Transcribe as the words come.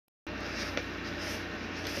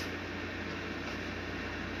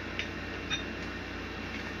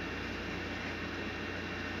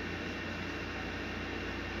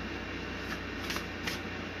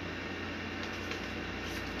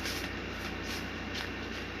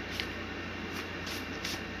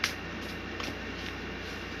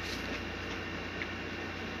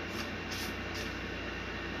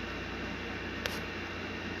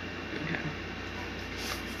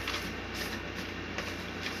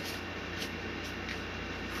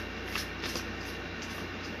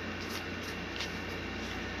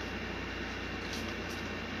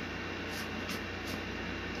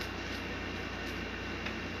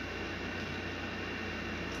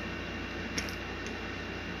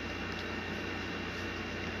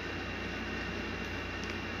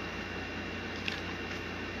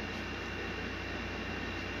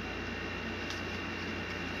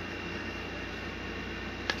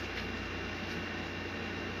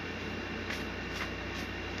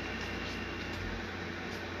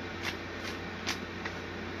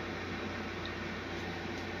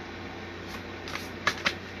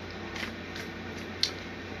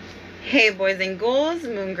Hey boys and ghouls,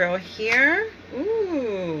 Moon Girl here.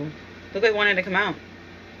 Ooh, look what wanted to come out.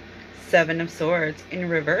 Seven of Swords in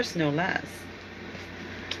reverse, no less.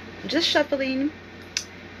 Just shuffling.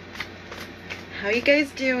 How you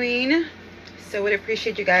guys doing? So would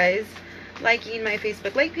appreciate you guys liking my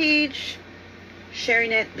Facebook like page,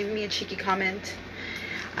 sharing it, leaving me a cheeky comment.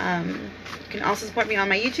 You can also support me on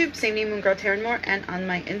my YouTube, same name moongirltarotandmore, and on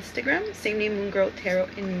my Instagram, same name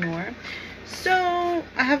moongirltarotandmore. So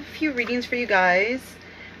I have a few readings for you guys.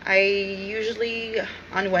 I usually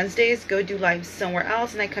on Wednesdays go do live somewhere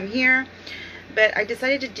else and I come here, but I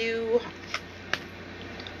decided to do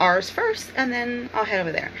ours first and then I'll head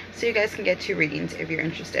over there so you guys can get 2 readings if you're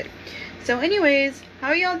interested. So anyways, how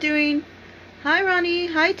are y'all doing? Hi Ronnie,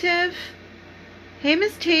 hi Tiff, hey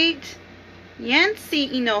Miss Tate, Yancy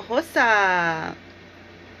Inohosa.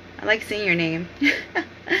 I like saying your name.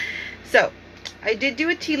 So I did do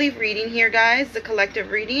a tea leaf reading here, guys, the collective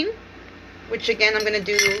reading, which again I'm going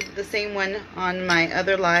to do the same one on my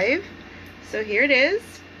other live. So here it is.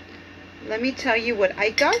 Let me tell you what I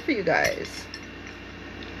got for you guys.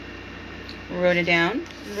 Wrote it down.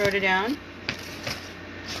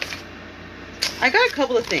 I got a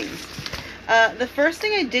couple of things. The first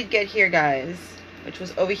thing I did get here, guys, which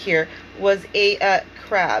was over here, was a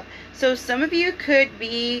crab. So some of you could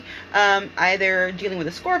be either dealing with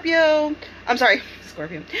a Scorpio,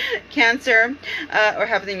 Cancer, or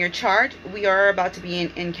have it in your chart. We are about to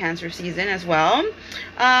be in Cancer season as well.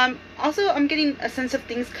 Also, I'm getting a sense of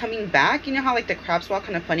things coming back. You know how like the crabs walk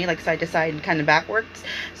kind of funny, like side to side and kind of backwards?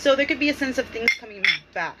 So there could be a sense of things coming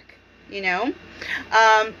back, you know?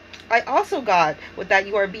 I also got with that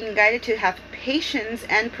you are being guided to have patience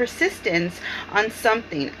and persistence on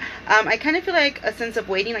something. I kind of feel like a sense of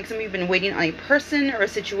waiting, like some of you have been waiting on a person or a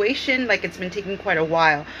situation, like it's been taking quite a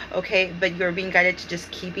while, okay? But you're being guided to just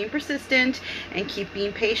keep being persistent and keep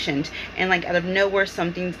being patient, and like out of nowhere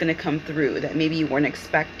something's going to come through that maybe you weren't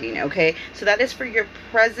expecting, okay? So that is for your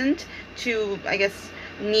present to, I guess,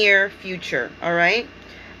 near future, all right?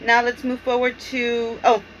 Now let's move forward to,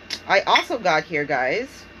 oh, I also got here, guys.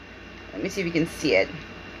 Let me see if you can see it.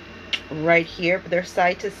 Right here, but they're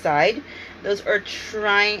side to side. Those are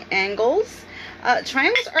triangles.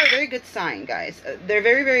 Triangles are a very good sign, guys. They're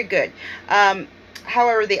very, very good.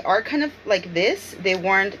 However, they are kind of like this. They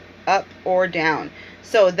weren't up or down.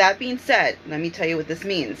 So that being said, let me tell you what this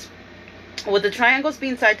means. With the triangles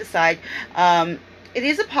being side to side, it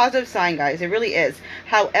is a positive sign, guys. It really is.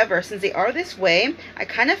 However, since they are this way, I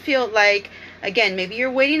kind of feel like, again, maybe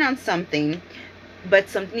you're waiting on something, but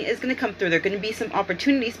something is going to come through. There are going to be some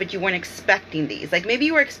opportunities, but you weren't expecting these. Like maybe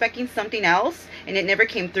you were expecting something else and it never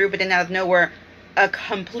came through, but then out of nowhere, a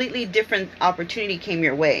completely different opportunity came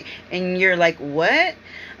your way. And you're like, what?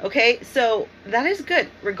 Okay, so that is good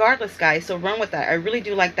regardless, guys. So run with that. I really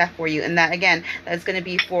do like that for you. And that, again, that's going to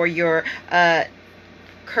be for your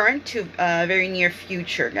current to very near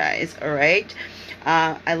future, guys. All right.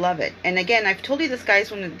 I love it. And again, I've told you this, guys,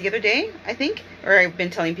 from the other day, I think, or I've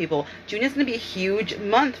been telling people, June is going to be a huge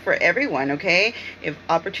month for everyone, okay? If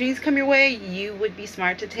opportunities come your way, you would be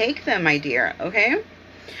smart to take them, my dear, okay?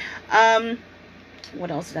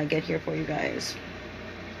 What else did I get here for you guys?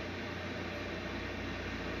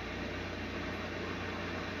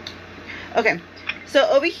 Okay, so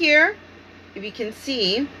over here, if you can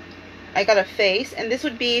see, I got a face, and this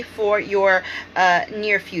would be for your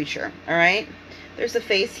near future, all right? There's a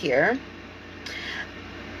face here.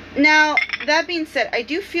 Now, that being said, I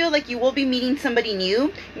do feel like you will be meeting somebody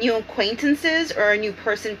new acquaintances, or a new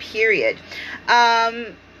person, period.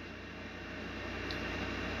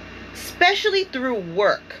 Especially through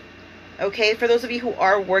work. Okay, for those of you who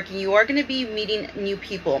are working, you are going to be meeting new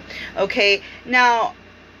people. Okay, now,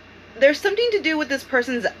 there's something to do with this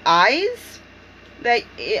person's eyes that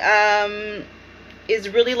is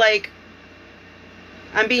really like,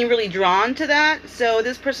 I'm being really drawn to that. So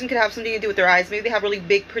this person could have something to do with their eyes. Maybe they have really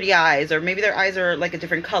big, pretty eyes, or maybe their eyes are like a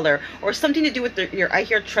different color, or something to do with I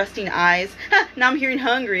hear trusting eyes. Now I'm hearing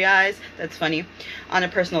hungry eyes. That's funny on a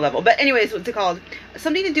personal level. But anyways, what's it called?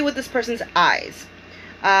 Something to do with this person's eyes.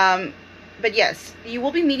 But yes, you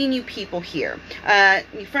will be meeting new people here.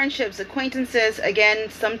 New friendships, acquaintances. Again,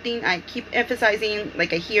 something I keep emphasizing,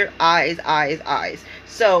 like I hear eyes, eyes, eyes.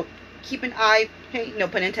 So keep an eye, hey, no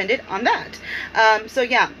pun intended, on that. So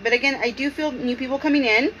yeah, but again, I do feel new people coming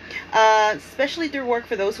in, especially through work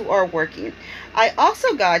for those who are working. I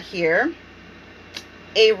also got here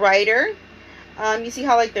a rider. You see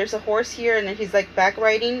how like there's a horse here and then he's like back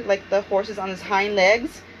riding, like the horse is on his hind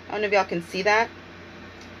legs. I don't know if y'all can see that.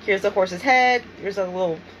 Here's the horse's head, here's a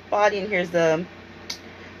little body, and here's the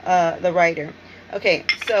rider. Okay,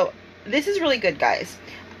 so this is really good, guys.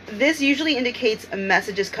 this usually indicates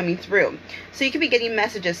messages coming through. So you could be getting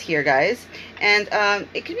messages here, guys, and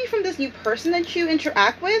it could be from this new person that you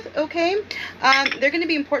interact with. Okay, they're going to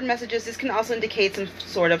be important messages. This can also indicate some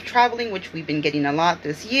sort of traveling, which we've been getting a lot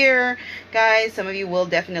this year, guys. Some of you will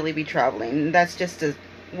definitely be traveling. That's just a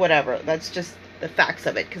whatever. That's just the facts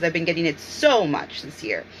of it, because I've been getting it so much this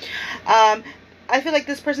year. I feel like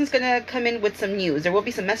this person's going to come in with some news. There will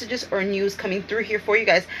be some messages or news coming through here for you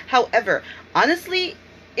guys. However, honestly,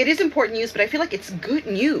 it is important news, but I feel like it's good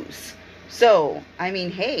news. So, I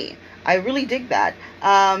mean, hey, I really dig that.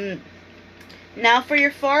 Now, for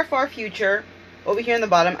your far, far future, over here on the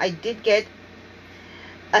bottom, I did get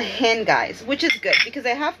a hen, guys, which is good, because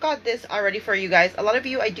I have got this already for you guys. A lot of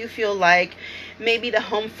you, I do feel like maybe the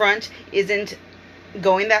home front isn't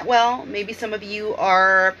going that well. Maybe some of you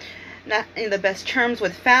are not in the best terms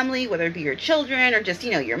with family, whether it be your children or just, you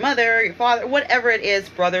know, your mother, your father, whatever it is,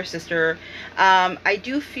 brother, sister. I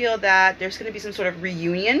do feel that there's going to be some sort of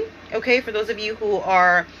reunion, okay, for those of you who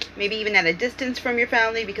are maybe even at a distance from your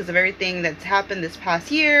family because of everything that's happened this past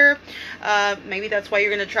year. Maybe that's why you're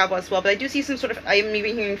going to travel as well. But I do see some sort of, I'm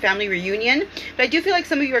even hearing family reunion, but I do feel like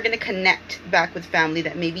some of you are going to connect back with family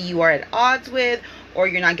that maybe you are at odds with or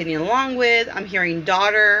you're not getting along with. I'm hearing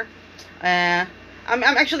daughter, I'm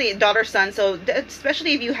actually a daughter, son, so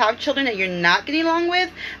especially if you have children that you're not getting along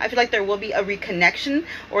with, I feel like there will be a reconnection,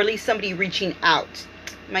 or at least somebody reaching out.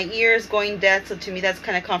 My ear is going dead, so to me that's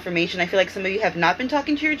kind of confirmation. I feel like some of you have not been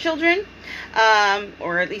talking to your children,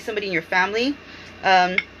 or at least somebody in your family.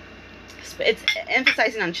 It's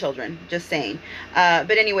emphasizing on children, just saying.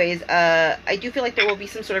 But anyways, I do feel like there will be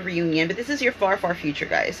some sort of reunion, but this is your far, far future,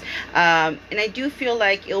 guys. And I do feel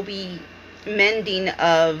like it'll be mending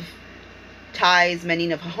of ties,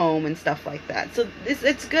 mending of home and stuff like that. So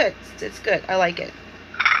it's good. It's good. I like it.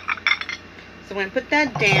 So I'm going to put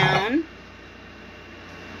that down.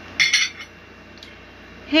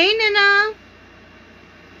 Hey, Nina.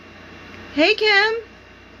 Hey, Kim.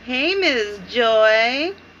 Hey, Ms.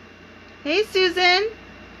 Joy. Hey, Susan.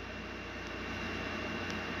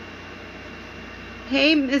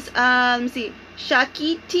 Hey, Miss, let me see,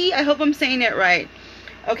 Shakiti. I hope I'm saying it right.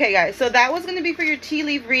 Okay, guys. So that was going to be for your tea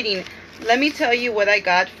leaf reading. Let me tell you what I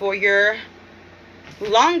got for your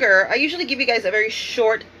longer. I usually give you guys a very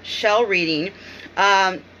short shell reading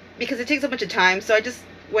because it takes a bunch of time. So I just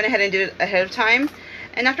went ahead and did it ahead of time.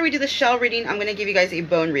 And after we do the shell reading, I'm going to give you guys a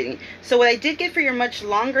bone reading. So what I did get for your much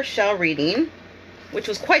longer shell reading, which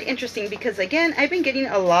was quite interesting because, again, I've been getting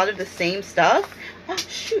a lot of the same stuff. Oh,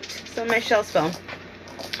 shoot. Some of my shells fell.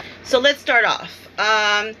 So let's start off.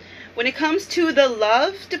 When it comes to the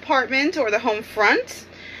love department or the home front,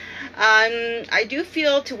 I do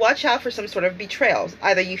feel to watch out for some sort of betrayals.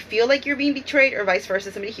 Either you feel like you're being betrayed or vice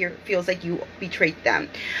versa. Somebody here feels like you betrayed them.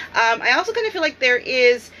 I also kind of feel like there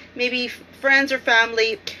is maybe friends or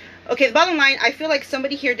family. Okay, the bottom line, I feel like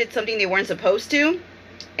somebody here did something they weren't supposed to.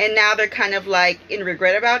 And now they're kind of like in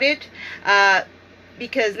regret about it.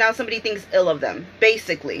 Because now somebody thinks ill of them.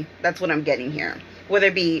 Basically, that's what I'm getting here. Whether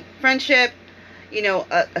it be friendship, you know,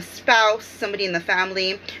 a spouse, somebody in the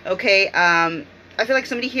family. Okay, I feel like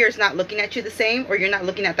somebody here is not looking at you the same, or you're not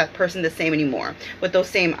looking at that person the same anymore with those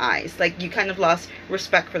same eyes. Like you kind of lost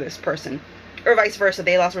respect for this person, or vice versa.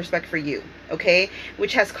 They lost respect for you. Okay,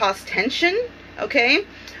 which has caused tension. Okay,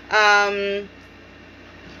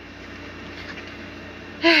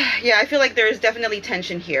 yeah, I feel like there is definitely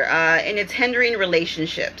tension here, and it's hindering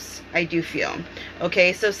relationships. I do feel.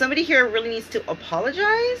 Okay, so somebody here really needs to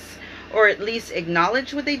apologize, or at least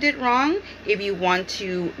acknowledge what they did wrong if you want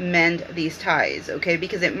to mend these ties, okay?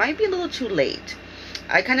 Because it might be a little too late.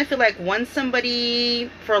 I kind of feel like once somebody,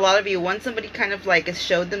 for a lot of you, once somebody kind of like has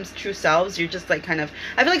showed them true selves, you're just like kind of,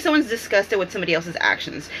 I feel like someone's disgusted with somebody else's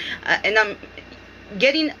actions. And I'm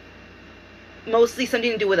getting mostly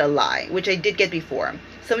something to do with a lie, which I did get before.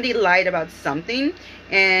 Somebody lied about something,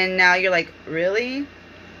 and now you're like, really?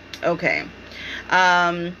 Okay.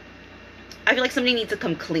 I feel like somebody needs to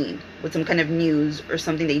come clean with some kind of news or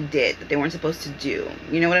something they did that they weren't supposed to do.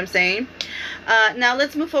 You know what I'm saying? Now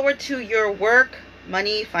let's move forward to your work,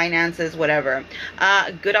 money, finances, whatever.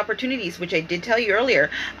 Good opportunities, which I did tell you earlier.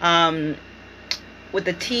 With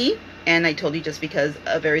the T, and I told you just because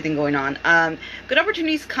of everything going on. Good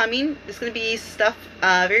opportunities coming. There's going to be stuff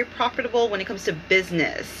very profitable when it comes to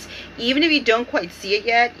business. Even if you don't quite see it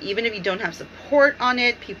yet, even if you don't have support on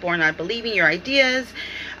it, people are not believing your ideas.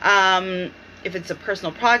 If it's a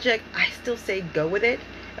personal project, I still say go with it.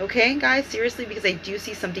 Okay, guys, seriously, because I do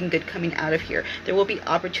see something good coming out of here. There will be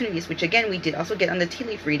opportunities, which again, we did also get on the tea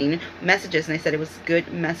leaf reading messages, and I said it was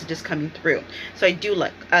good messages coming through. So I do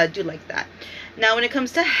like that. Now, when it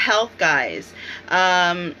comes to health, guys,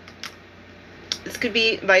 this could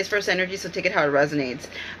be vice versa energy, so take it how it resonates.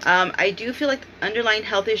 I do feel like underlying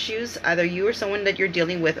health issues, either you or someone that you're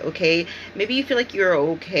dealing with, okay? Maybe you feel like you're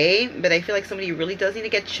okay, but I feel like somebody really does need to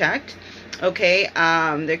get checked, okay?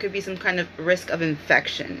 There could be some kind of risk of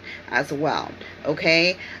infection as well,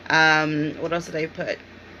 okay? What else did I put?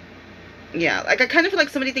 Yeah, like I kind of feel like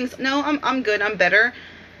somebody thinks, no, I'm good, I'm better.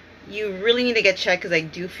 You really need to get checked, because I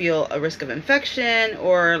do feel a risk of infection,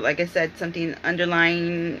 or like I said, something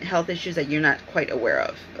underlying health issues that you're not quite aware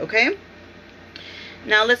of, okay?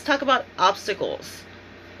 Now let's talk about obstacles,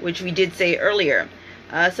 which we did say earlier.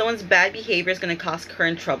 Someone's bad behavior is going to cause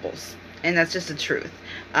current troubles, and that's just the truth.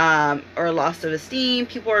 Or loss of esteem.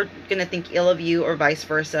 People are going to think ill of you, or vice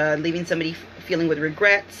versa, leaving somebody feeling with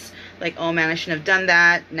regrets, like, oh man, I shouldn't have done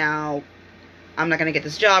that. Now I'm not going to get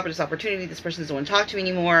this job or this opportunity. This person doesn't want to talk to me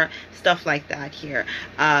anymore. Stuff like that here.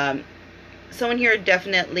 Someone here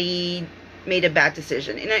definitely made a bad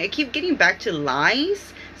decision. And I keep getting back to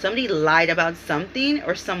lies. Somebody lied about something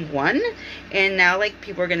or someone. And now, like,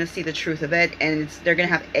 people are going to see the truth of it. And they're going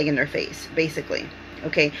to have egg in their face, basically.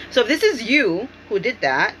 Okay. So if this is you who did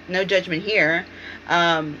that, no judgment here.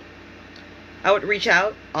 I would reach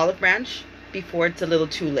out, olive branch, before it's a little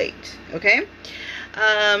too late. Okay.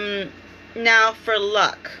 Now for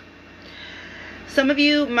luck, some of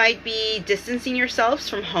you might be distancing yourselves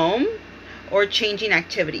from home or changing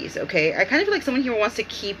activities, okay? I kind of feel like someone here wants to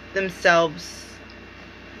keep themselves,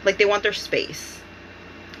 like they want their space,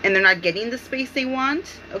 and they're not getting the space they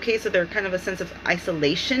want, okay? So they're kind of a sense of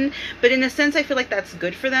isolation, but in a sense I feel like that's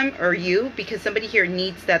good for them or you, because somebody here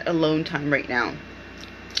needs that alone time right now.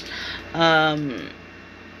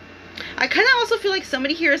 I kind of also feel like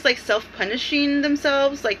somebody here is like self-punishing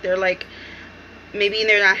themselves. Like they're like, maybe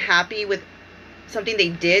they're not happy with something they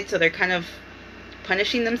did, so they're kind of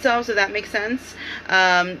punishing themselves, if that makes sense.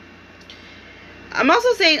 I'm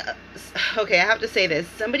also saying, okay, I have to say this.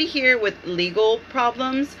 Somebody here with legal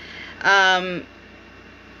problems, they're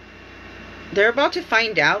about to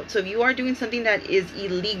find out. So if you are doing something that is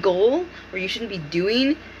illegal or you shouldn't be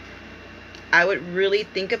doing, I would really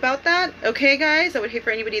think about that, okay, guys? I would hate for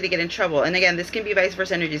anybody to get in trouble. And again, this can be vice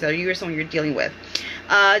versa energies, either you or someone you're dealing with.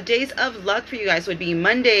 Days of luck for you guys would be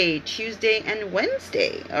Monday, Tuesday, and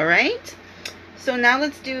Wednesday, all right? So now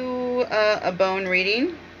let's do a bone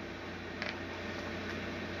reading.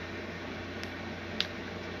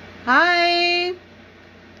 Hi. All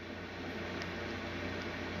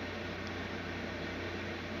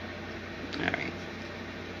right.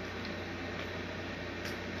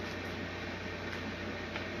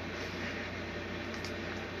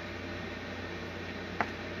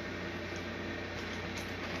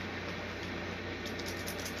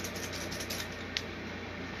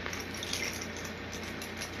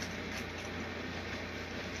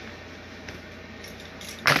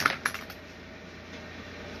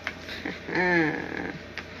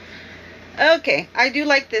 Okay, I do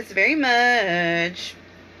like this very much.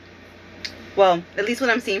 Well, at least what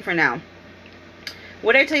I'm seeing for now.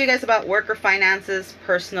 What I tell you guys about work or finances,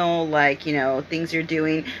 personal, like, you know, things you're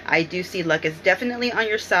doing, I do see luck is definitely on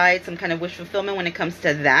your side. Some kind of wish fulfillment when it comes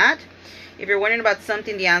to that. If you're wondering about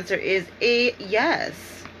something, the answer is a yes.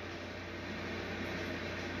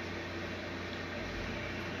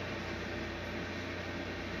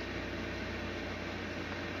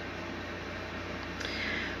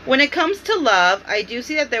 When it comes to love, I do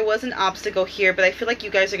see that there was an obstacle here, but I feel like you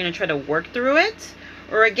guys are going to try to work through it.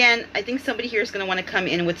 Or again, I think somebody here is going to want to come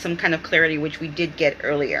in with some kind of clarity, which we did get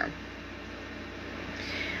earlier.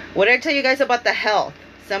 What did I tell you guys about the health?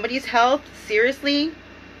 Somebody's health, seriously,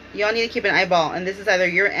 y'all need to keep an eyeball. And this is either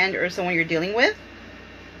your end or someone you're dealing with.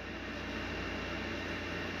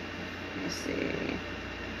 Let's see.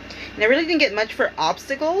 And I really didn't get much for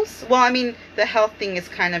obstacles. Well, I mean, the health thing is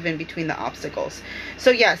kind of in between the obstacles.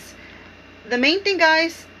 So yes, the main thing,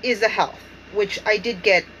 guys, is the health, which I did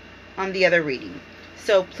get on the other reading.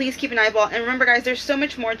 So please keep an eyeball. And remember, guys, there's so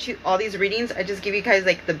much more to all these readings. I just give you guys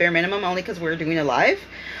like the bare minimum only because we're doing it live.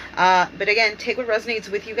 But again, take what resonates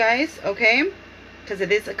with you guys, okay? Because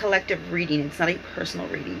it is a collective reading. It's not a personal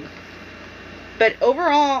reading. But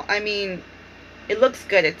overall, I mean, it looks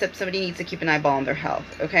good, except somebody needs to keep an eyeball on their health,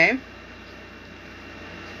 okay?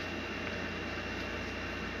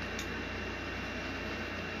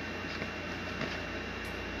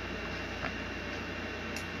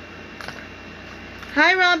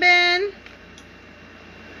 Hi, Robin.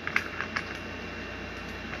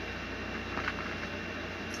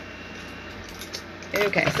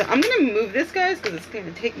 Okay, so I'm going to move this, guys, because it's going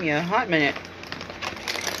to take me a hot minute.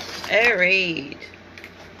 All right.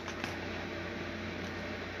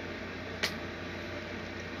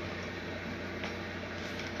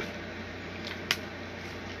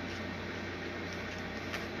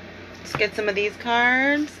 Let's get some of these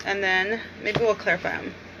cards, and then maybe we'll clarify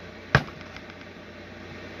them.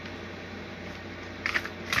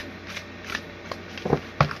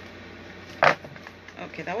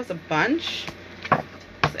 Okay, that was a bunch.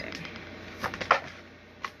 Let's see.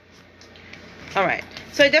 All right.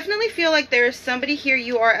 So I definitely feel like there's somebody here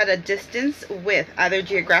you are at a distance with, either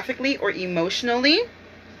geographically or emotionally.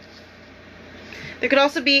 There could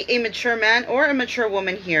also be a mature man or a mature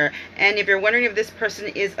woman here. And if you're wondering if this person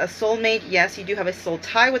is a soulmate, yes, you do have a soul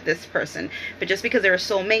tie with this person. But just because they're a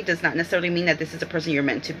soulmate does not necessarily mean that this is a person you're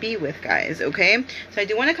meant to be with, guys, okay? So I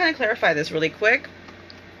do want to kind of clarify this really quick.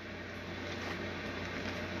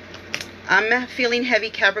 I'm feeling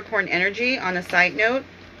heavy Capricorn energy on a side note.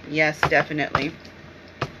 Yes, definitely.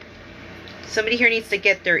 Somebody here needs to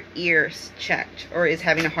get their ears checked or is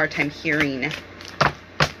having a hard time hearing.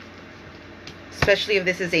 Especially if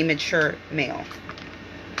this is a mature male.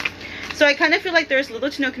 So I kind of feel like there's little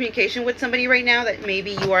to no communication with somebody right now that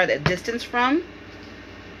maybe you are at a distance from.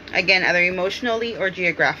 Again, either emotionally or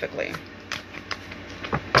geographically.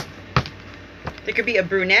 There could be a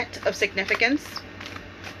brunette of significance.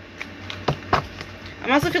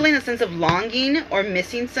 I'm also feeling a sense of longing or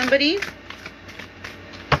missing somebody.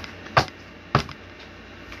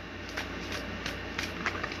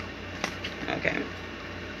 Okay.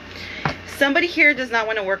 Somebody here does not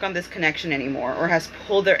want to work on this connection anymore or has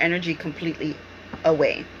pulled their energy completely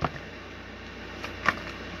away.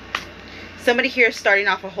 Somebody here is starting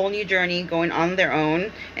off a whole new journey, going on their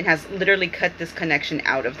own, and has literally cut this connection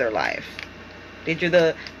out of their life. They drew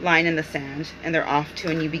the line in the sand and they're off to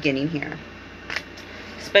a new beginning here.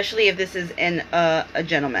 Especially if this is a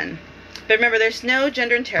gentleman. But remember, there's no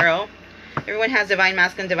gender in tarot. Everyone has divine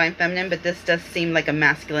masculine, divine feminine, but this does seem like a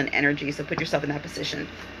masculine energy, so put yourself in that position.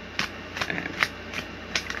 Okay.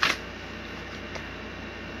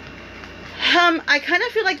 I kind of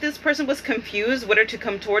feel like this person was confused whether to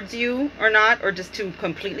come towards you or not, or just to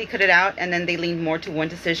completely cut it out, and then they leaned more to one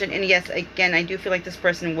decision. And yes, again, I do feel like this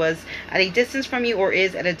person was at a distance from you or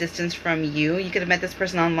is at a distance from you. You could have met this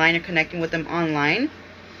person online or connecting with them online.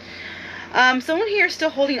 Someone here is still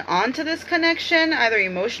holding on to this connection, either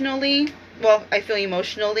emotionally. Well, I feel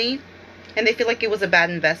emotionally, and they feel like it was a bad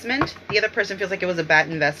investment. The other person feels like it was a bad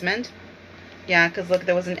investment. Yeah, because look,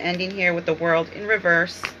 there was an ending here with the world in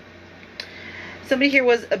reverse. Somebody here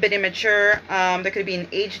was a bit immature. There could be an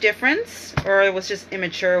age difference, or it was just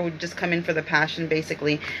immature, would just come in for the passion,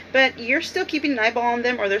 basically. But you're still keeping an eyeball on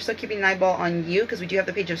them, or they're still keeping an eyeball on you, because we do have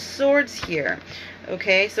the Page of Swords here.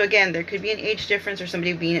 Okay, so again, there could be an age difference or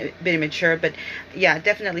somebody being a bit immature, but yeah,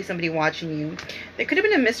 definitely somebody watching you. There could have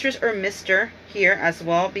been a mistress or mister here as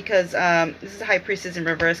well, because this is a High Priestess in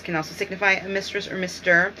reverse, can also signify a mistress or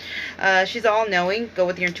mister. She's all-knowing. Go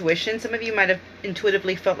with your intuition. Some of you might have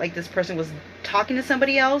intuitively felt like this person was talking to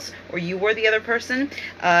somebody else, or you were the other person.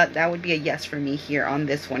 That would be a yes for me here on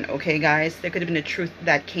this one, okay, guys? There could have been a truth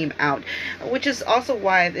that came out, which is also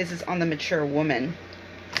why this is on the mature woman,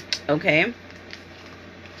 okay?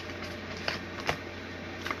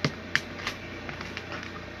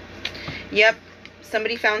 Yep,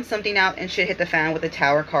 somebody found something out and shit hit the fan with the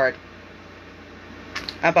Tower card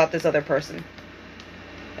about this other person.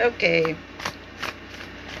 Okay.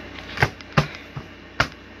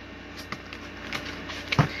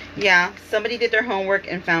 Yeah, somebody did their homework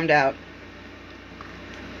and found out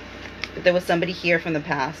that there was somebody here from the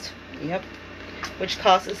past. Yep. Which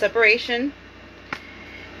caused a separation.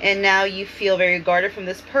 And now you feel very guarded from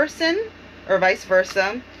this person, or vice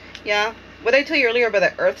versa. Yeah. What I told you earlier about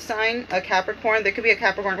the earth sign, a Capricorn, there could be a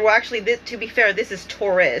Capricorn. Well, actually, this, to be fair, this is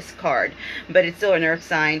Taurus card, but it's still an earth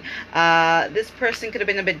sign. This person could have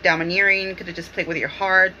been a bit domineering, could have just played with your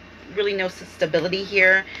heart. Really no stability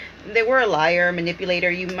here. They were a liar, manipulator.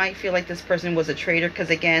 You might feel like this person was a traitor, because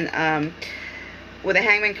again, with a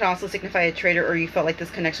hangman can also signify a traitor, or you felt like this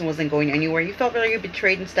connection wasn't going anywhere. You felt really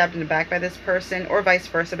betrayed and stabbed in the back by this person, or vice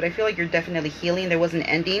versa, but I feel like you're definitely healing. There was an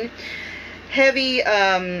ending. Heavy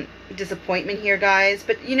disappointment here, guys,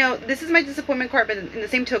 but you know, this is my disappointment card, but in the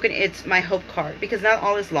same token, it's my hope card, because not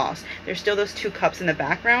all is lost. There's still those two cups in the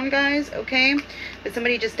background, guys, okay? But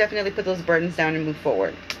somebody just definitely put those burdens down and move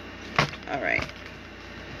forward. All right,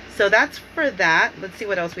 so that's for that. Let's see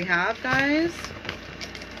what else we have, guys.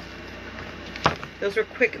 Those were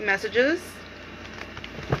quick messages.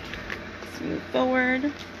 Let's move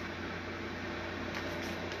forward.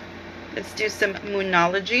 Let's do some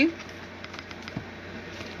moonology.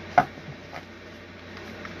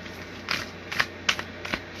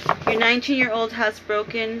 Your 19-year-old has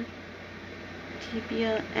broken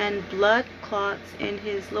tibia and blood clots in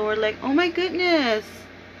his lower leg. Oh my goodness.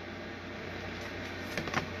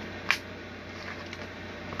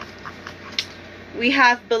 We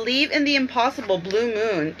have believe in the impossible, blue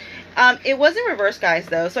moon. It was in reverse, guys,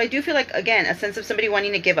 though. So I do feel like, again, a sense of somebody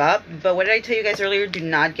wanting to give up. But what did I tell you guys earlier? Do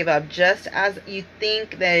not give up. Just as you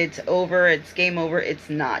think that it's over, it's game over,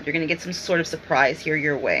 it's not. You're going to get some sort of surprise here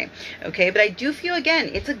your way. Okay, but I do feel,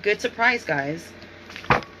 again, it's a good surprise, guys.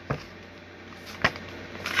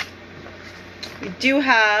 We do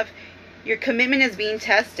have your commitment is being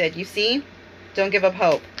tested. You see? Don't give up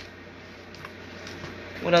hope.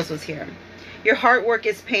 What else was here? Your hard work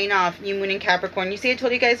is paying off. New moon in Capricorn. You see, I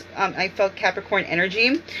told you guys I felt Capricorn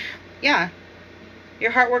energy. Yeah.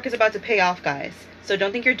 Your hard work is about to pay off, guys. So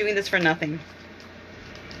don't think you're doing this for nothing.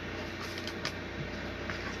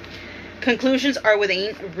 Conclusions are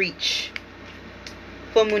within reach.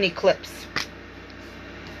 Full moon eclipse.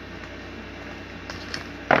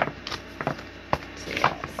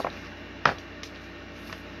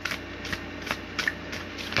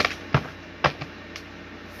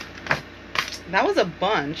 That was a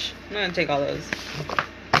bunch. I'm gonna take all those.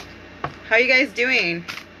 How are you guys doing?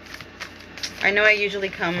 I know I usually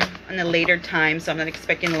come on a later time, so I'm not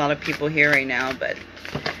expecting a lot of people here right now, but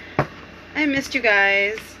I missed you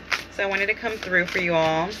guys, so I wanted to come through for you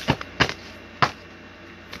all.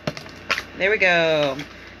 There we go.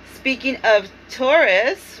 Speaking of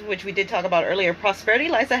Taurus, which we did talk about earlier, prosperity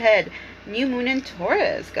lies ahead. New moon in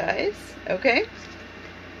Taurus, guys. Okay.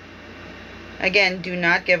 Again, do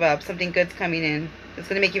not give up. Something good's coming in. It's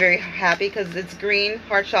going to make you very happy because it's green,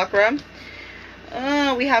 heart chakra.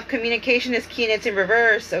 We have communication is key and it's in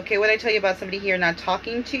reverse. Okay, what did I tell you about somebody here not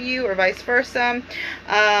talking to you or vice versa?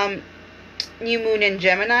 New moon in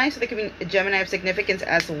Gemini, so there could be a Gemini of significance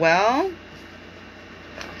as well.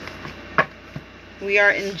 We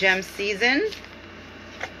are in gem season.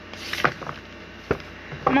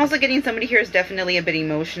 I'm also getting somebody here is definitely a bit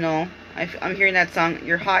emotional. I'm hearing that song,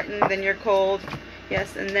 you're hot and then you're cold.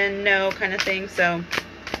 Yes, and then no kind of thing. So,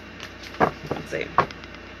 let's see.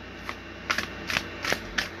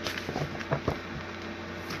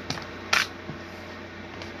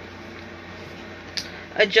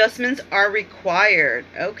 Adjustments are required.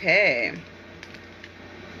 Okay.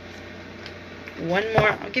 One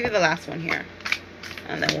more. I'll give you the last one here.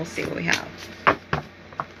 And then we'll see what we have.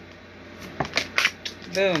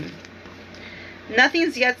 Boom.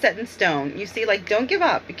 Nothing's yet set in stone. You see, like, don't give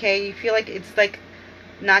up, okay? You feel like it's, like,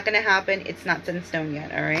 not going to happen. It's not set in stone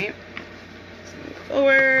yet, all right? Let's move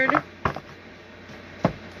forward.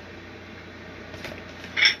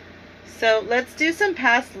 So, let's do some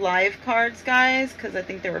past live cards, guys, because I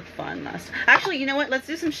think they were fun last time. Actually, you know what? Let's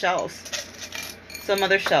do some shells. Some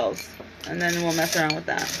other shells. And then we'll mess around with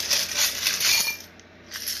that.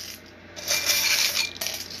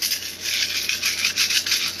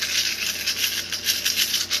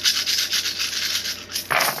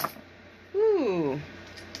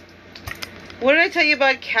 What did I tell you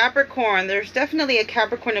about Capricorn? There's definitely a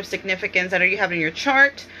Capricorn of significance that you have in your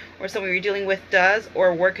chart, or someone you're dealing with does,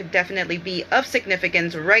 or work could definitely be of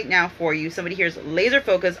significance right now for you. Somebody here is laser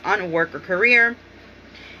focused on work or career.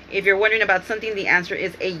 If you're wondering about something, the answer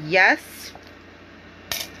is a yes.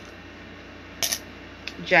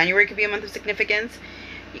 January could be a month of significance.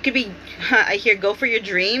 You could be, I hear, go for your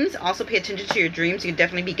dreams. Also pay attention to your dreams. You could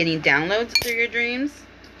definitely be getting downloads through your dreams.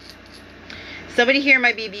 Somebody here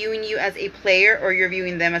might be viewing you as a player, or you're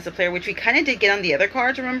viewing them as a player, which we kind of did get on the other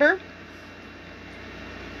cards, remember?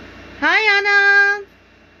 Hi, Anna!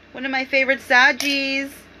 One of my favorite Saggies.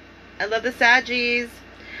 I love the Saggies.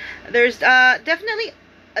 There's definitely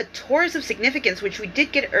a Taurus of significance, which we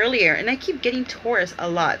did get earlier, and I keep getting Taurus a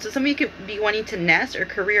lot. So some of you could be wanting to nest, or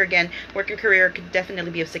career, again, work and career could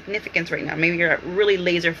definitely be of significance right now. Maybe you're really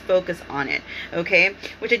laser focused on it, okay?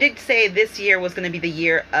 Which I did say this year was going to be the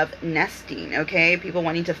year of nesting, okay? People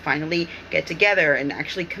wanting to finally get together and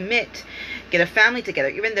actually commit, get a family together.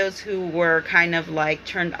 Even those who were kind of like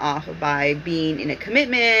turned off by being in a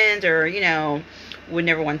commitment, or, you know, would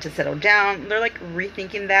never want to settle down. They're like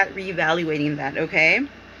rethinking that, reevaluating that, okay?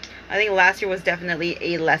 I think last year was definitely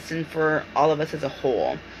a lesson for all of us as a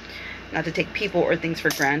whole. Not to take people or things for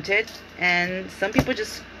granted. And some people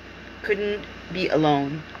just couldn't be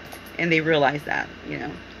alone. And they realized that, you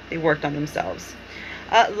know, they worked on themselves.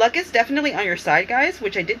 Luck is definitely on your side, guys,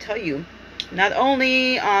 which I did tell you. Not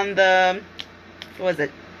only on the, what was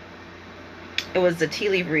it? It was the tea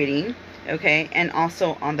leaf reading, okay? And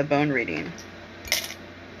also on the bone reading.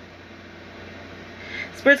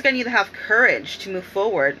 Spirit's going to need to have courage to move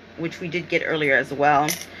forward, which we did get earlier as well.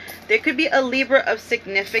 There could be a Libra of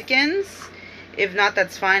significance. If not,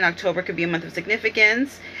 that's fine. October could be a month of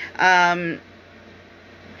significance. I'm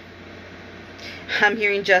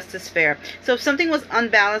hearing justice, fair. So if something was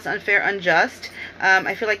unbalanced, unfair, unjust,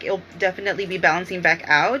 I feel like it'll definitely be balancing back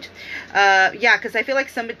out. Yeah, because I feel like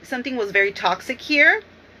something was very toxic here.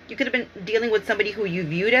 You could have been dealing with somebody who you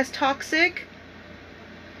viewed as toxic.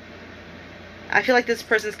 I feel like this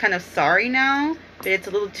person's kind of sorry now, but it's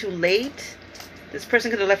a little too late. This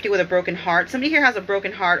person could have left you with a broken heart. Somebody here has a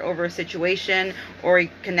broken heart over a situation or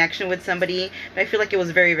a connection with somebody. But I feel like it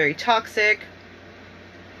was very, very toxic.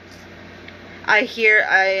 I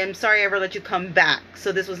am sorry I ever let you come back.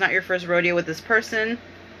 So this was not your first rodeo with this person.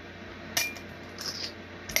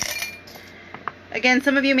 Again,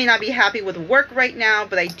 some of you may not be happy with work right now,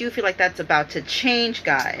 but I do feel like that's about to change,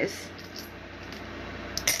 guys.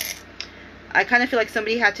 I kind of feel like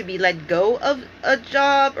somebody had to be let go of a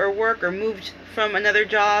job or work or moved from another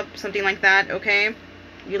job, something like that, okay?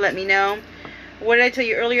 You let me know. What did I tell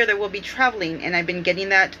you earlier? There will be traveling, and I've been getting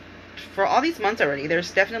that for all these months already.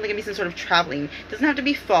 There's definitely going to be some sort of traveling. It doesn't have to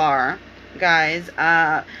be far, guys,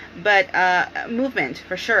 but movement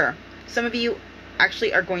for sure. Some of you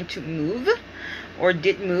actually are going to move or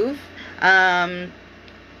did move.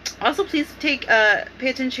 Also, please pay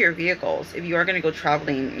attention to your vehicles. If you are going to go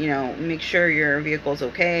traveling, you know, make sure your vehicle's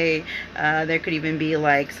okay. There could even be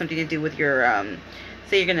like something to do with your,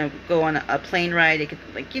 say you're going to go on a plane ride. It could,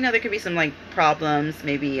 like, you know, there could be some like problems,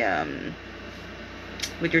 maybe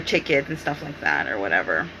with your ticket and stuff like that or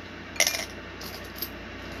whatever.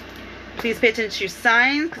 Please pay attention to your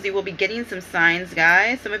signs, because you will be getting some signs,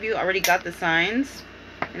 guys. Some of you already got the signs,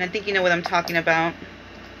 and I think you know what I'm talking about.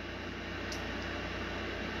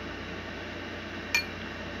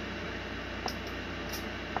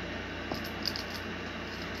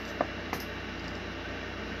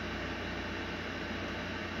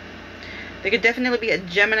 There could definitely be a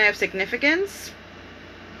Gemini of significance.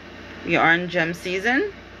 We are in gem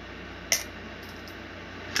season.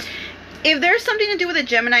 If there's something to do with a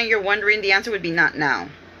Gemini and you're wondering, the answer would be not now.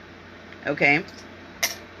 Okay?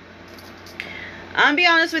 I'll be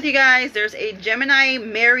honest with you guys. There's a Gemini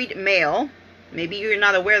married male. Maybe you're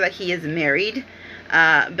not aware that he is married.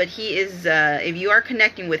 But he is, if you are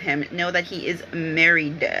connecting with him, know that he is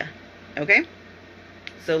married. Okay?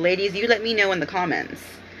 So ladies, you let me know in the comments.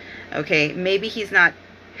 Okay, maybe he's not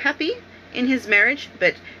happy in his marriage,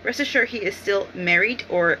 but rest assured he is still married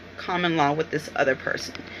or common law with this other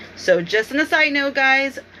person. So just on a side note,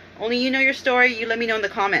 guys, only you know your story. You let me know in the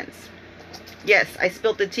comments. Yes, I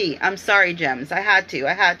spilled the tea. I'm sorry, gems. I had to.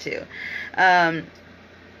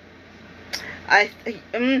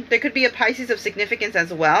 There could be a Pisces of significance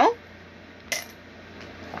as well.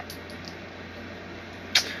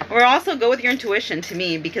 Or also go with your intuition to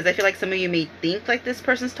me, because I feel like some of you may think like this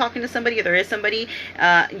person's talking to somebody, or there is somebody.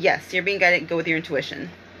 Yes, you're being guided. Go with your intuition.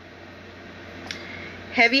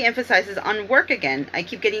 Heavy emphasizes on work again. I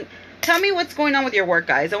keep getting... Tell me what's going on with your work,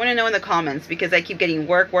 guys. I want to know in the comments, because I keep getting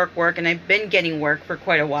work, and I've been getting work for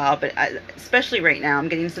quite a while, but especially right now, I'm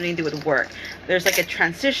getting something to do with work. There's like a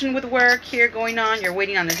transition with work here going on. You're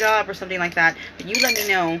waiting on a job or something like that, but you let me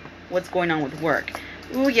know what's going on with work.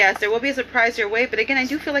 Ooh, yes, there will be a surprise your way, but again, I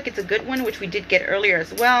do feel like it's a good one, which we did get earlier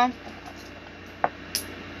as well.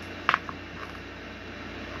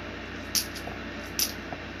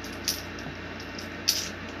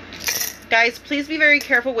 Guys, please be very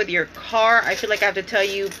careful with your car. I feel like I have to tell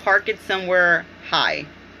you, park it somewhere high,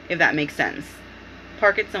 if that makes sense.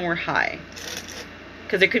 Park it somewhere high.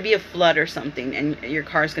 Because there could be a flood or something, and your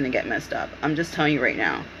car's going to get messed up. I'm just telling you right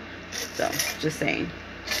now. So, just saying.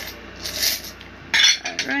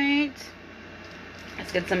 Alright.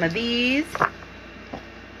 Let's get some of these.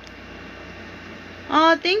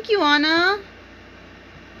 Oh, thank you, Anna.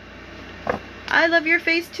 I love your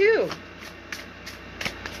face, too.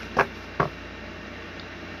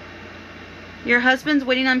 Your husband's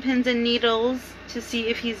waiting on pins and needles to see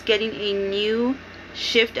if he's getting a new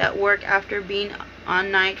shift at work after being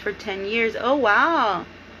on night for 10 years. Oh, wow.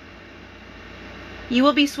 You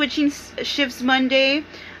will be switching shifts Monday.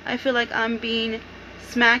 I feel like I'm being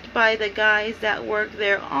smacked by the guys that work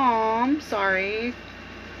there. Oh, I'm sorry.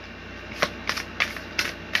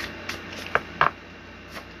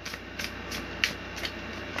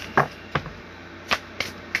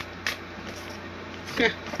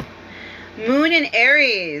 Moon in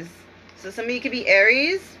Aries. So some of you could be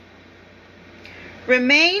Aries.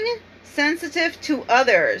 Remain sensitive to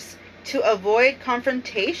others to avoid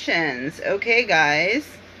confrontations. Okay, guys.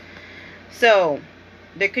 So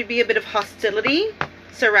there could be a bit of hostility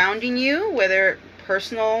surrounding you, whether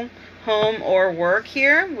personal, home, or work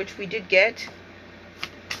here, which we did get.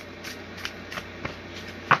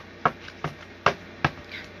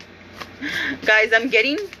 Guys, I'm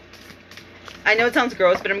getting... I know it sounds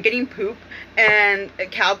gross, but I'm getting poop. and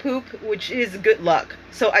cow poop, which is good luck.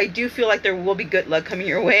 So I do feel like there will be good luck coming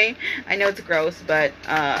your way. I know it's gross, but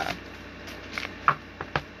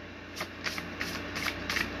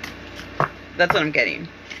that's what I'm getting.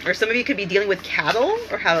 Or some of you could be dealing with cattle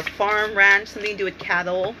or have a farm, ranch, something to do with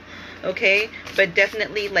cattle. Okay, but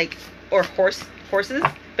definitely like, or horses,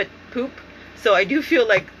 but poop. So I do feel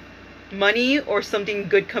like money or something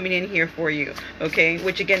good coming in here for you. Okay,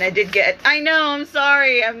 which again I did get. I know, I'm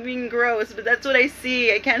sorry, I'm being gross, but that's what I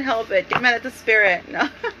see. I can't help it. Get mad at the spirit. No.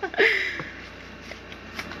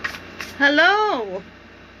 Hello,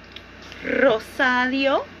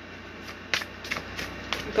 Rosario.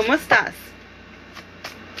 ¿Cómo estás?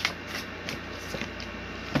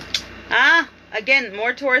 Ah, again,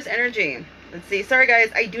 more Taurus energy. Let's see. Sorry,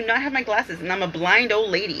 guys. I do not have my glasses, and I'm a blind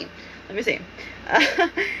old lady. Let me see.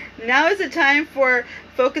 Now is the time for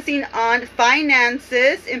focusing on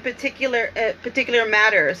finances in particular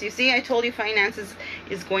matters. You see, I told you finances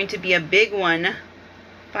is going to be a big one.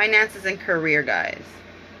 Finances and career, guys.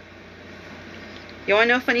 You want to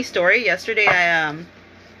know a funny story? Yesterday,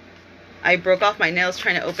 I broke off my nails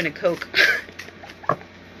trying to open a Coke.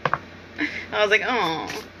 I was like, oh.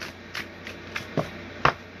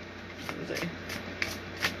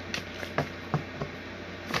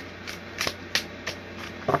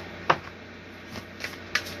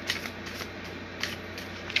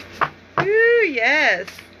 Ooh, yes.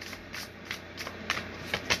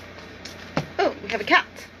 Oh, we have a cat.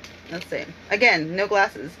 Let's see. Again, no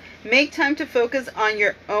glasses. Make time to focus on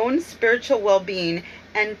your own spiritual well-being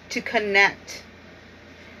and to connect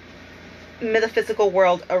metaphysical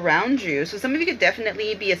world around you. So some of you could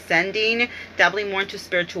definitely be ascending, dabbling more into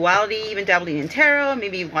spirituality, even dabbling in tarot,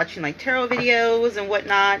 maybe watching like tarot videos and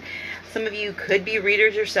whatnot. Some of you could be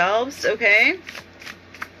readers yourselves, okay?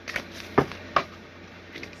 Let's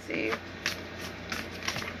see.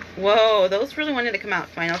 Whoa, those really wanted to come out.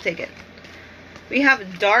 Fine, I'll take it. We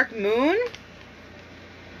have Dark Moon.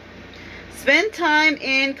 Spend time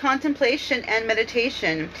in contemplation and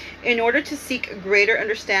meditation in order to seek greater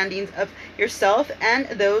understandings of yourself and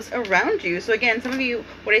those around you. So again, some of you,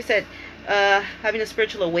 what I said, having a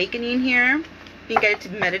spiritual awakening here, being guided to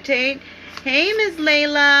meditate. Hey, Ms.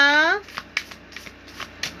 Layla.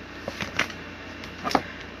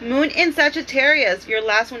 Moon in Sagittarius, your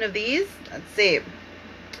last one of these. Let's see.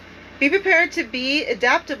 Be prepared to be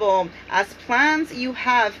adaptable as plans you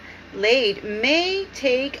have laid may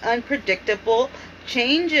take unpredictable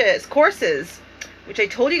courses, which I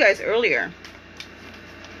told you guys earlier.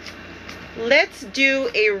 Let's do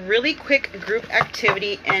a really quick group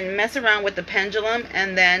activity and mess around with the pendulum,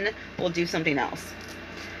 and then we'll do something else.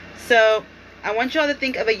 So I want y'all to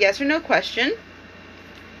think of a yes or no question.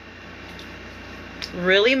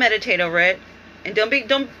 Really meditate over it, and don't make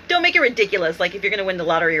it ridiculous, like if you're gonna win the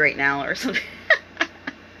lottery right now or something.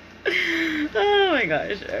 Oh my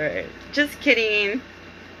gosh. All right, just kidding.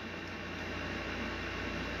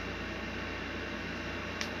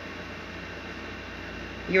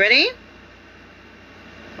 You ready?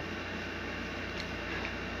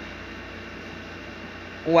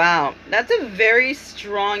 Wow, that's a very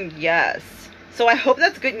strong yes. So I hope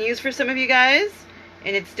that's good news for some of you guys,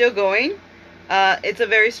 and it's still going. It's a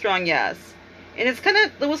very strong yes. And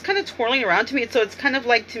it was kind of twirling around to me. So it's kind of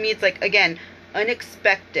like, to me, it's like, again,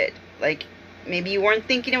 unexpected. Like, maybe you weren't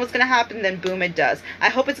thinking it was going to happen, then boom, it does. I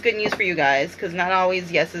hope it's good news for you guys, because not always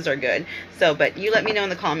yeses are good. So, but you let me know in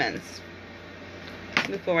the comments.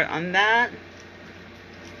 Move forward on that.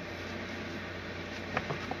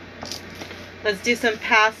 Let's do some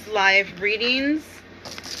past live readings,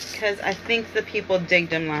 because I think the people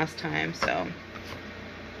digged them last time, so.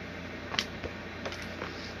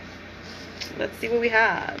 Let's see what we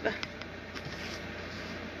have.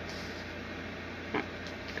 Huh.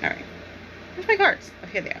 Alright. Where's my cards? Oh,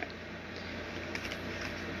 here they are.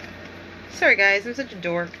 Sorry guys, I'm such a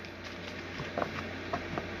dork.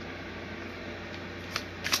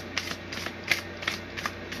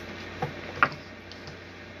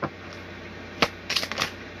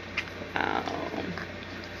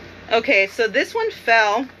 Okay, so this one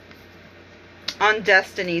fell on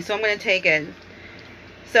Destiny, so I'm going to take it.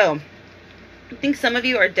 So, I think some of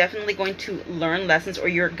you are definitely going to learn lessons, or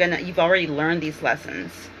you've already learned these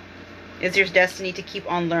lessons. It's your destiny to keep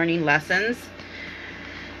on learning lessons.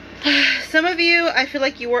 Some of you, I feel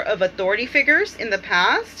like you were of authority figures in the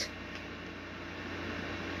past.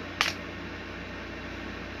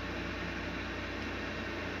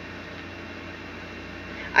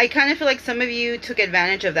 I kind of feel like some of you took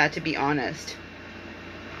advantage of that, to be honest.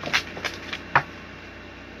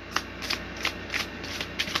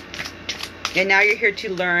 And now you're here to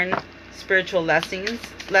learn spiritual lessons.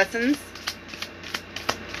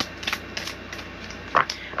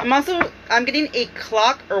 I'm getting a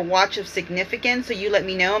clock or watch of significance, so you let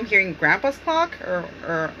me know. I'm hearing grandpa's clock, or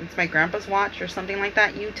it's my grandpa's watch or something like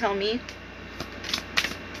that. You tell me.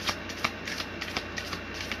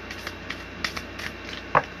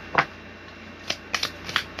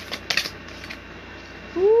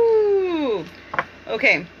 Ooh.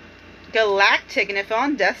 Okay. Galactic, and it fell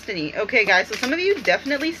on Destiny. Okay, guys, so some of you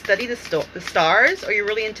definitely study the stars, or you're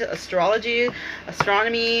really into astrology,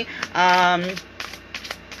 astronomy,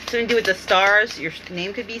 something to do with the stars. Your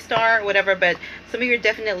name could be Star, whatever, but some of you are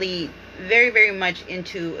definitely very, very much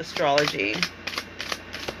into astrology.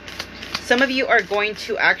 Some of you are going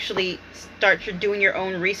to actually start doing your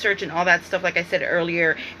own research and all that stuff, like I said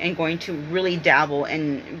earlier, and going to really dabble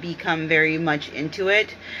and become very much into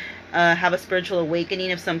it. Have a spiritual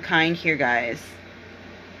awakening of some kind here, guys.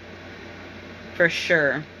 For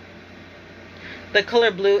sure. The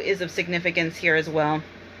color blue is of significance here as well.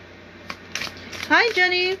 Hi,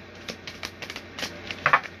 Jenny.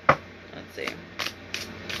 Let's see.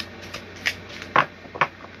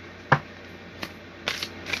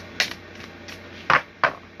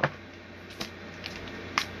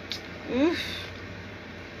 Oof.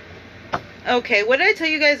 Okay, what did I tell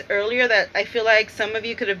you guys earlier, that I feel like some of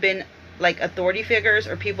you could have been like authority figures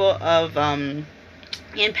or people of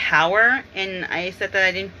in power, and I said that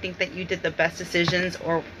I didn't think that you did the best decisions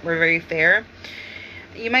or were very fair.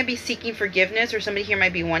 You might be seeking forgiveness, or somebody here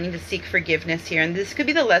might be wanting to seek forgiveness here, and this could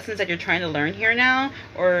be the lessons that you're trying to learn here now,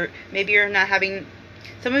 or maybe you're not having.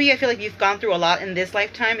 Some of you, I feel like you've gone through a lot in this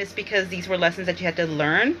lifetime. It's because these were lessons that you had to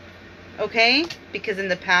learn, okay? Because in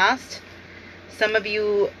the past, some of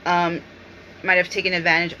you might have taken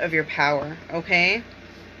advantage of your power, okay?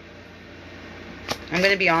 I'm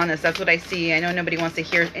going to be honest. That's what I see. I know nobody wants to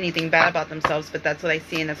hear anything bad about themselves, but that's what I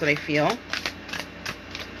see and that's what I feel.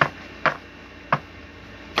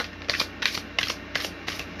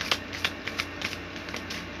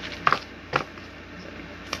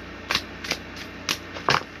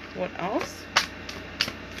 What else?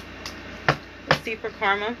 Let's see for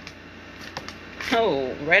karma.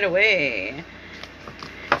 Oh, right away.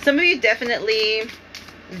 Some of you definitely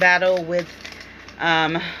battle with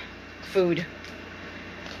food.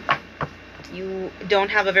 You don't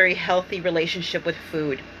have a very healthy relationship with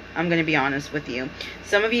food. I'm going to be honest with you.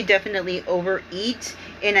 Some of you definitely overeat,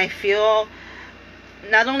 and I feel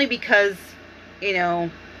not only because, you know,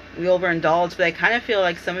 we overindulge, but I kind of feel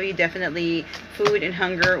like some of you definitely, food and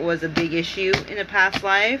hunger was a big issue in a past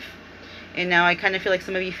life. And now I kind of feel like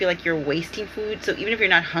some of you feel like you're wasting food. So even if you're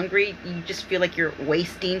not hungry, you just feel like you're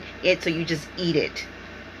wasting it, so you just eat it.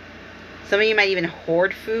 Some of you might even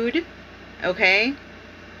hoard food, okay?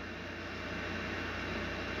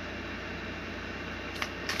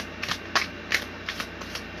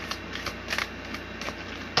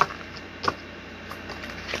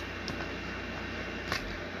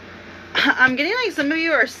 I'm getting like some of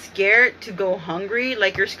you are scared to go hungry.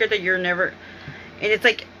 Like you're scared that you're never... And it's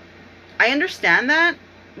like, I understand that,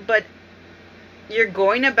 but you're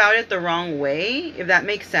going about it the wrong way, if that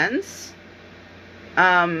makes sense.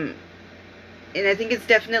 And I think it's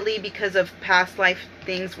definitely because of past life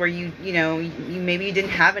things where you maybe you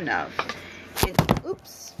didn't have enough. And,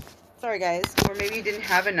 oops. Sorry, guys. Or maybe you didn't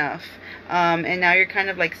have enough. And now you're kind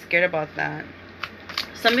of like scared about that.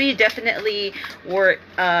 Some of you definitely were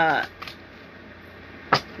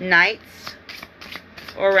knights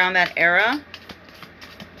or around that era.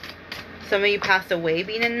 Some of you passed away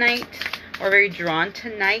being a knight, or very drawn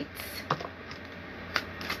to knights.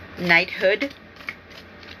 Knighthood.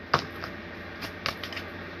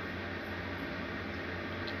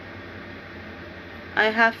 I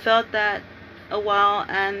have felt that a while,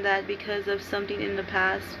 and that because of something in the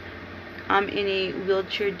past, I'm in a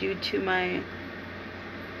wheelchair due to my...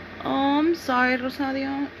 Oh, I'm sorry,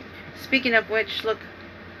 Rosario. Speaking of which, look,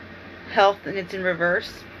 health, and it's in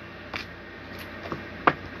reverse.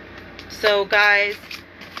 So guys,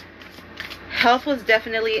 health was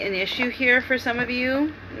definitely an issue here for some of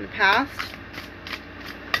you in the past.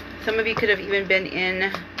 Some of you could have even been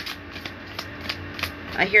in,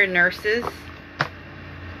 I hear, nurses.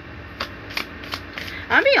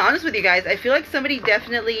 I'm being honest with you guys. I feel like somebody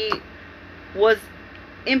definitely was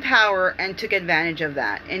in power and took advantage of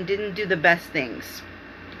that and didn't do the best things.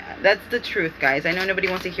 That's the truth, guys. I know nobody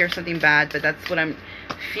wants to hear something bad, but that's what I'm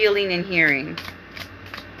feeling and hearing.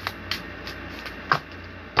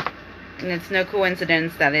 And it's no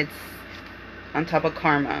coincidence that it's on top of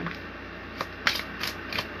karma.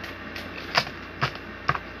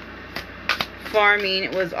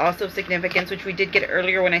 Farming was also significance, which we did get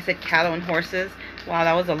earlier when I said cattle and horses. Wow,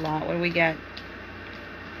 that was a lot. What do we get?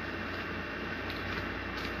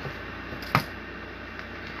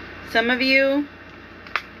 Some of you,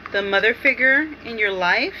 the mother figure in your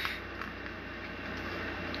life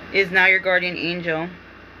is now your guardian angel.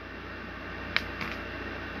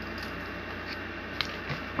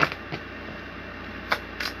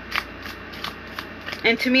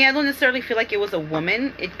 And to me, I don't necessarily feel like it was a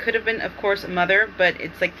woman. It could have been, of course, a mother, but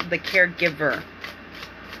it's like the caregiver.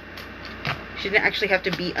 She didn't actually have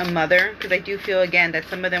to be a mother, because I do feel, again, that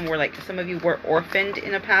some of them were like, some of you were orphaned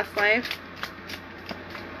in a past life.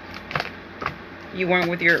 You weren't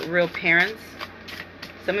with your real parents.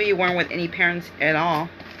 Some of you weren't with any parents at all.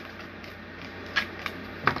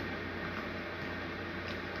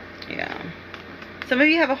 Yeah. Some of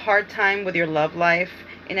you have a hard time with your love life.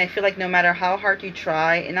 And I feel like no matter how hard you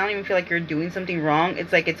try, and I don't even feel like you're doing something wrong.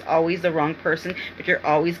 It's like it's always the wrong person, but you're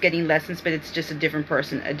always getting lessons, but it's just a different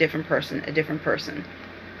person, a different person, a different person.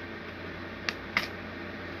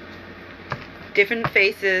 Different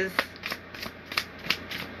faces,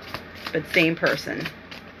 but same person.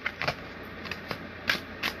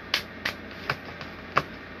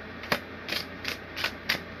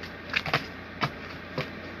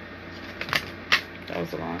 That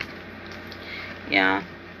was a lot. Yeah.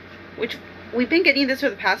 Which, we've been getting this for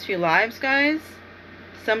the past few lives, guys.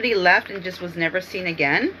 Somebody left and just was never seen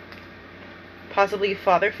again. Possibly a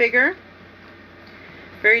father figure.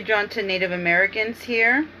 Very drawn to Native Americans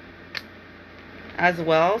here as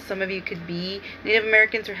well. Some of you could be Native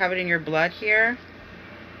Americans or have it in your blood here.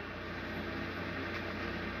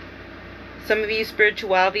 Some of you,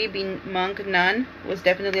 spirituality, being monk, nun, was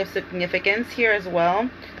definitely of significance here as well.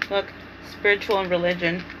 Look, spiritual and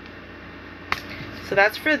religion. So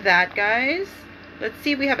that's for that, guys. Let's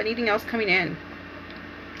see if we have anything else coming in.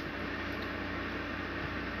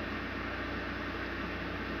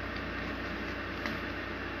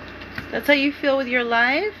 That's how you feel with your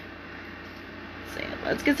life?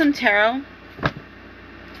 Let's get some tarot.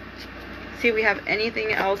 See if we have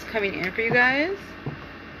anything else coming in for you guys.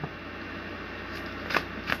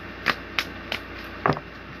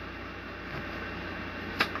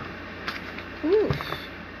 Oof.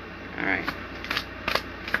 Alright.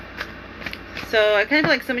 So I kind of feel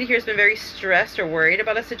like somebody here has been very stressed or worried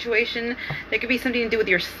about a situation. There could be something to do with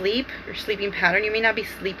your sleep, your sleeping pattern. You may not be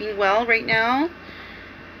sleeping well right now.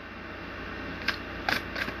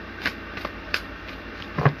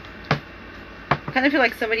 I kind of feel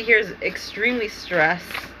like somebody here is extremely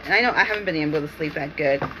stressed. And I know I haven't been able to sleep that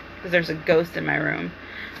good because there's a ghost in my room.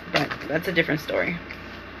 But that's a different story.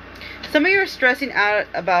 Some of you are stressing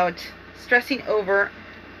over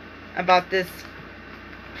about this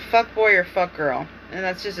fuck boy or fuck girl, and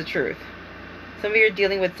that's just the truth. Some of you are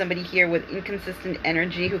dealing with somebody here with inconsistent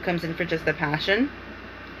energy who comes in for just the passion.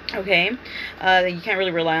 Okay, you can't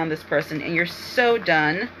really rely on this person, and you're so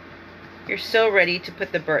done. You're so ready to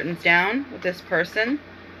put the burdens down with this person.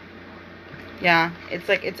 Yeah, it's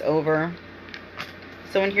like it's over.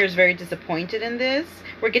 Someone here is very disappointed in this.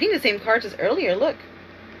 We're getting the same cards as earlier. Look.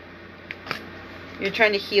 You're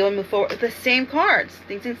trying to heal and move forward. The same cards.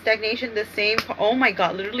 Things in stagnation, the same. Oh my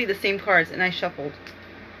God, literally the same cards. And I shuffled.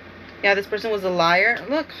 Yeah, this person was a liar.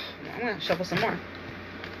 Look, I'm going to shuffle some more.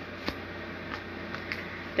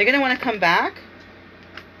 They're going to want to come back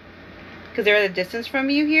because they're at a distance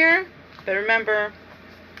from you here. But remember,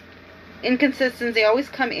 inconsistency, they always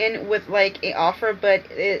come in with like a offer, but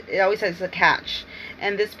it always has a catch.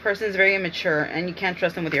 And this person is very immature and you can't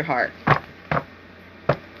trust them with your heart.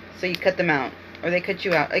 So you cut them out. Or they cut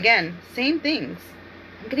you out. Again, same things.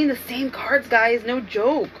 I'm getting the same cards, guys. No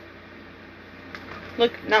joke.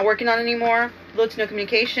 Look, not working on it anymore. Little to no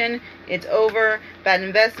communication. It's over. Bad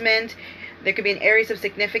investment. There could be an Aries of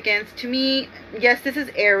significance. To me, yes, this is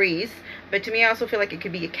Aries. But to me, I also feel like it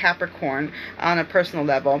could be a Capricorn on a personal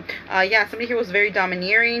level. Yeah, somebody here was very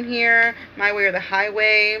domineering here. My way or the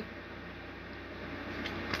highway.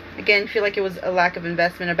 Again, feel like it was a lack of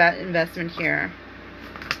investment, a bad investment here.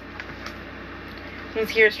 Someone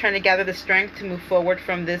here is trying to gather the strength to move forward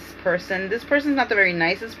from this person. This person's not the very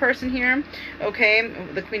nicest person here. Okay,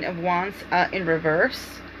 the Queen of Wands in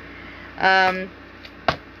reverse. Yeah,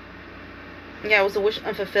 it was a wish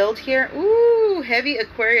unfulfilled here. Ooh, heavy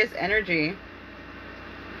Aquarius energy.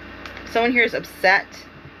 Someone here is upset.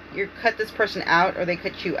 You cut this person out or they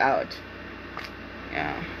cut you out.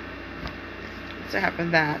 Yeah. So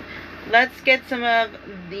happened that. Let's get some of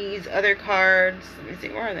these other cards. Let me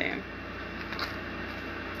see, where are they?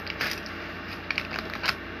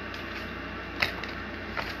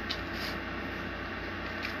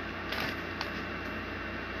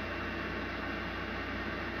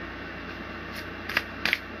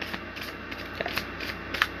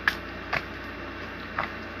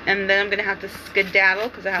 And then I'm going to have to skedaddle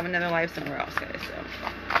because I have another live somewhere else, guys.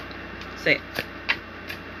 So Say it.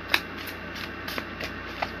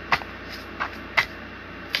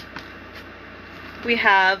 We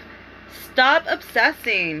have stop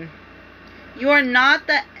obsessing. You are not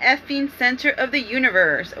the effing center of the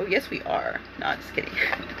universe. Oh, yes, we are. No, just kidding.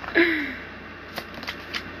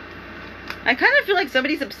 I kind of feel like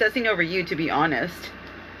somebody's obsessing over you, to be honest.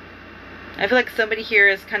 I feel like somebody here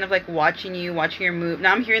is kind of like watching you, watching your move.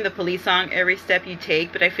 Now I'm hearing the police song, every step you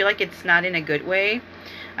take, but I feel like it's not in a good way.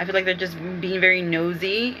 I feel like they're just being very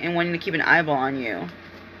nosy and wanting to keep an eyeball on you.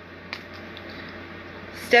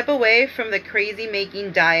 Step away from the crazy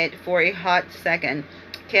making diet for a hot second.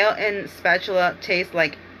 Kale and spatula taste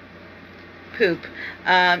like poop.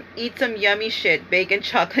 Eat some yummy shit. Bacon,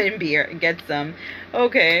 chocolate, and beer. Get some.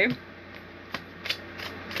 Okay.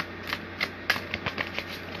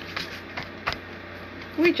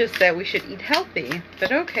 We just said we should eat healthy.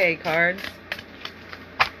 But okay, cards.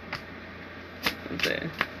 Let's see.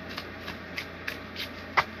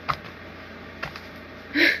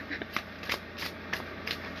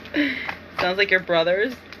 Sounds like your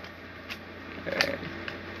brothers. Alright.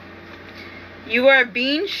 You are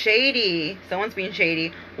being shady. Someone's being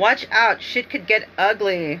shady. Watch out. Shit could get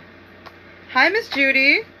ugly. Hi, Miss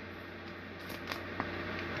Judy.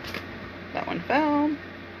 That one fell.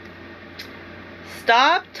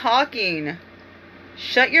 Stop talking.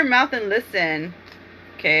 Shut your mouth and listen.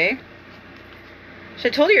 Okay. So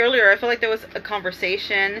I told you earlier, I feel like there was a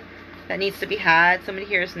conversation that needs to be had. Somebody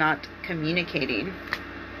here is not communicating.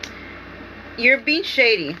 You're being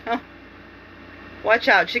shady. Oh. Watch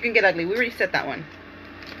out. Shit can get ugly. We already said that one.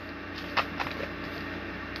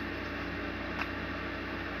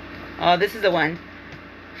 Oh, this is the one.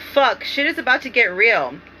 Fuck. Shit is about to get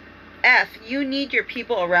real. F. You need your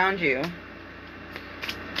people around you.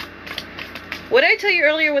 What did I tell you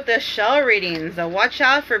earlier with the shell readings? Watch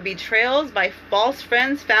out for betrayals by false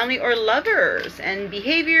friends, family, or lovers. And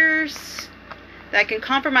behaviors that can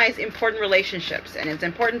compromise important relationships. And it's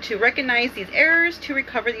important to recognize these errors to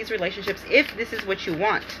recover these relationships if this is what you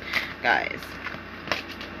want, guys.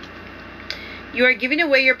 You are giving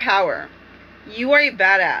away your power. You are a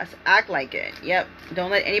badass. Act like it. Yep.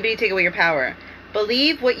 Don't let anybody take away your power.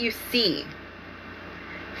 Believe what you see.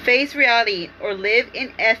 Face reality or live in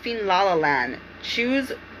effing la la land.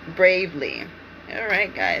 Choose bravely.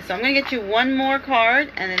 Alright, guys. So I'm going to get you one more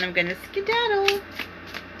card and then I'm going to skedaddle.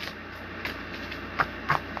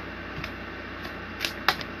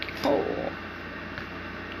 Oh.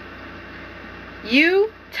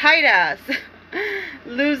 You tight ass.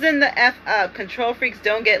 Losing the F up. Control freaks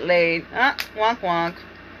don't get laid. Wonk wonk.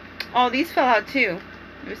 Oh, these fell out too.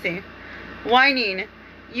 Let me see. Whining.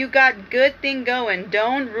 You got good thing going.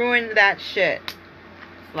 Don't ruin that shit.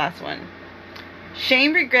 Last one.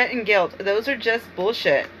 Shame, regret, and guilt. Those are just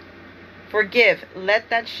bullshit. Forgive. Let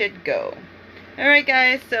that shit go. Alright,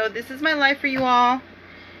 guys. So this is my life for you all.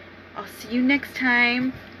 I'll see you next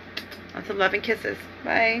time. Lots of love and kisses.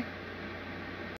 Bye.